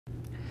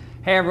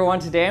Hey everyone,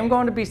 today I'm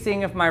going to be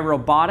seeing if my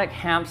robotic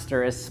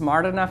hamster is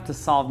smart enough to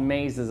solve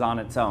mazes on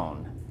its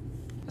own.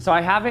 So I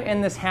have it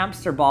in this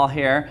hamster ball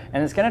here,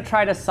 and it's going to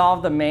try to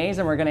solve the maze,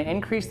 and we're going to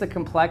increase the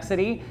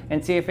complexity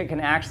and see if it can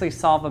actually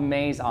solve a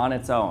maze on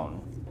its own.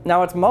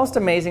 Now what's most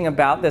amazing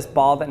about this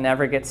ball that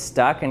never gets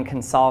stuck and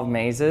can solve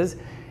mazes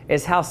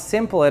is how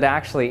simple it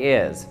actually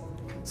is.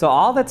 So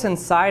all that's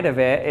inside of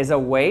it is a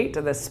weight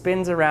that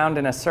spins around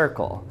in a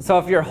circle. So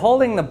if you're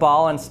holding the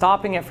ball and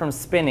stopping it from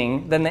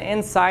spinning, then the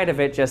inside of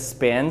it just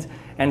spins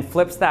and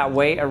flips that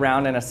weight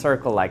around in a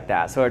circle like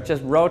that. So it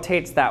just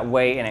rotates that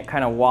weight and it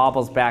kind of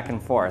wobbles back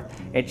and forth.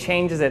 It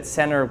changes its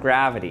center of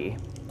gravity.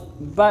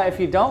 But if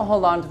you don't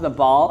hold on to the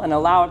ball and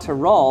allow it to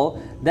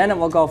roll, then it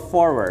will go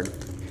forward.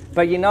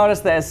 But you notice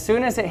that as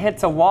soon as it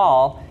hits a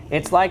wall,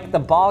 it's like the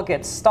ball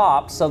gets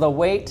stopped, so the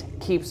weight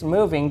keeps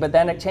moving, but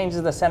then it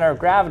changes the center of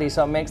gravity,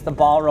 so it makes the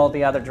ball roll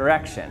the other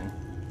direction.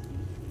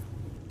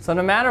 So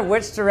no matter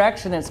which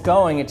direction it's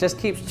going, it just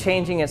keeps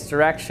changing its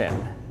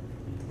direction.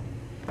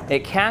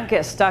 It can't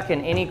get stuck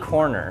in any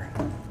corner.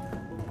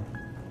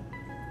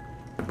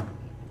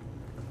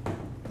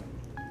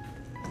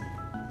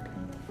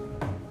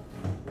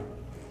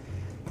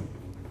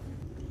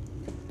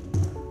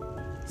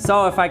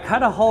 So if I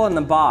cut a hole in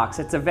the box,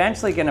 it's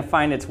eventually going to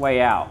find its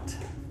way out.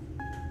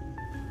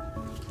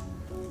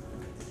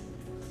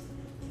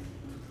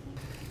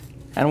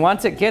 And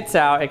once it gets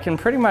out, it can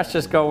pretty much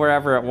just go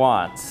wherever it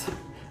wants,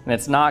 and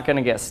it's not going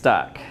to get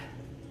stuck.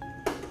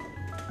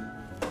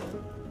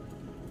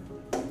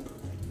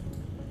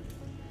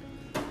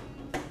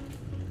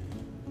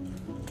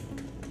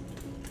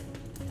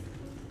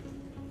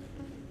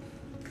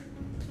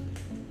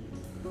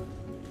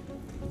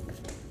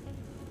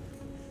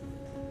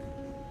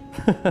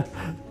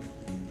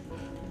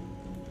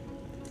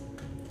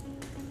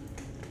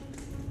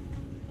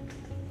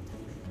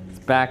 It's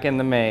back in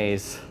the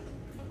maze.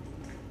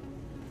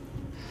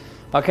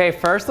 Okay,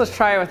 first let's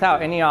try it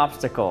without any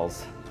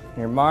obstacles.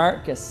 Your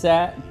mark, get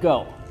set,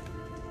 go.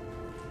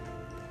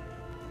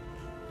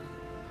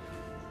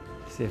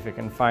 See if it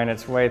can find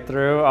its way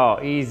through. Oh,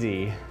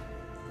 easy.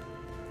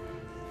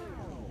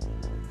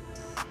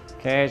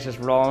 Okay, it's just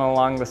rolling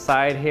along the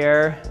side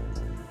here.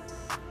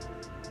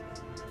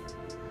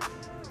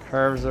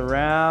 Curves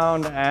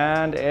around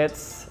and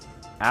it's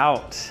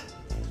out.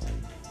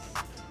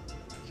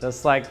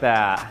 Just like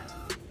that.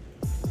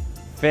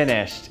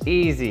 Finished,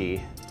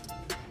 easy.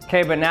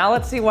 Okay, but now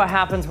let's see what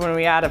happens when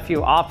we add a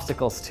few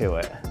obstacles to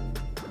it.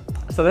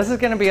 So this is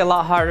going to be a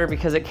lot harder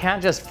because it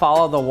can't just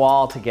follow the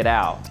wall to get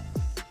out.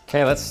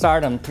 Okay, let's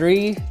start them.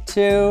 3,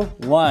 2,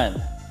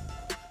 1.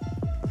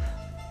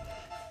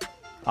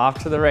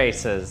 Off to the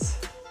races.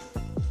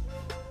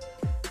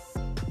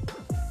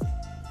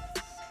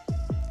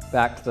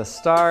 Back to the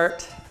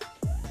start.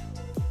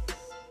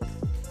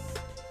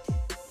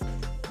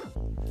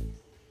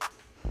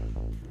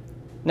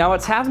 Now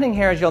what's happening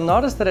here is you'll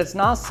notice that it's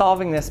not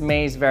solving this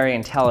maze very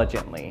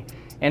intelligently.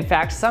 In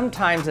fact,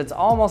 sometimes it's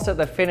almost at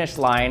the finish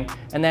line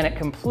and then it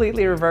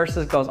completely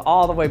reverses, goes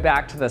all the way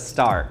back to the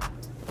start.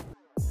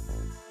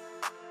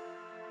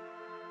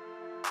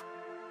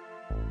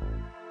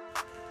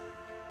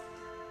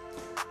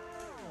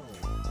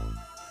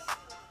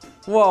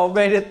 Whoa,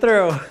 made it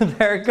through.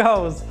 There it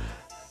goes.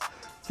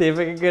 See if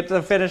we can get to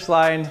the finish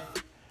line.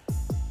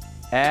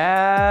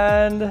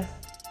 And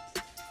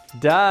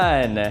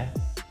done.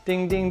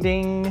 Ding, ding,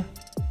 ding.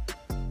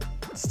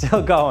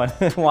 Still going,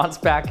 wants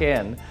back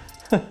in.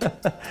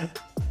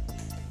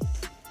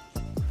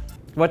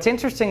 What's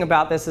interesting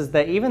about this is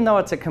that even though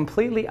it's a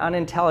completely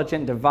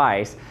unintelligent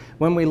device,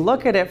 when we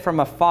look at it from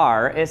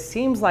afar, it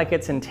seems like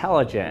it's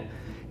intelligent.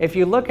 If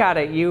you look at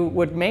it, you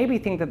would maybe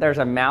think that there's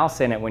a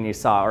mouse in it when you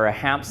saw, or a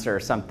hamster or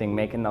something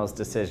making those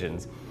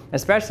decisions.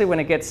 Especially when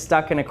it gets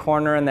stuck in a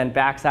corner and then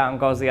backs out and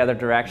goes the other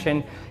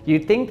direction.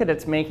 You'd think that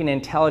it's making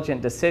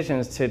intelligent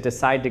decisions to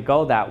decide to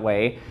go that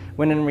way,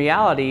 when in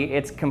reality,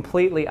 it's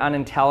completely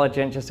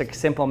unintelligent, just a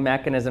simple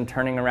mechanism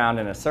turning around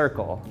in a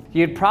circle.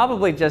 You'd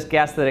probably just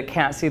guess that it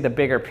can't see the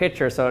bigger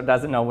picture, so it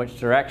doesn't know which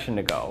direction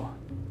to go.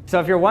 So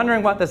if you're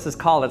wondering what this is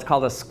called, it's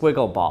called a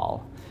squiggle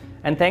ball.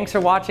 And thanks for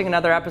watching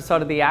another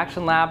episode of the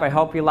Action Lab. I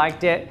hope you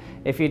liked it.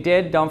 If you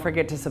did, don't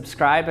forget to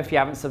subscribe if you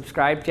haven't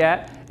subscribed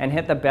yet, and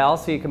hit the bell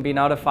so you can be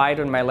notified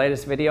when my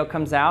latest video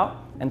comes out.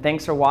 And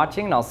thanks for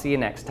watching, and I'll see you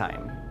next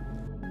time.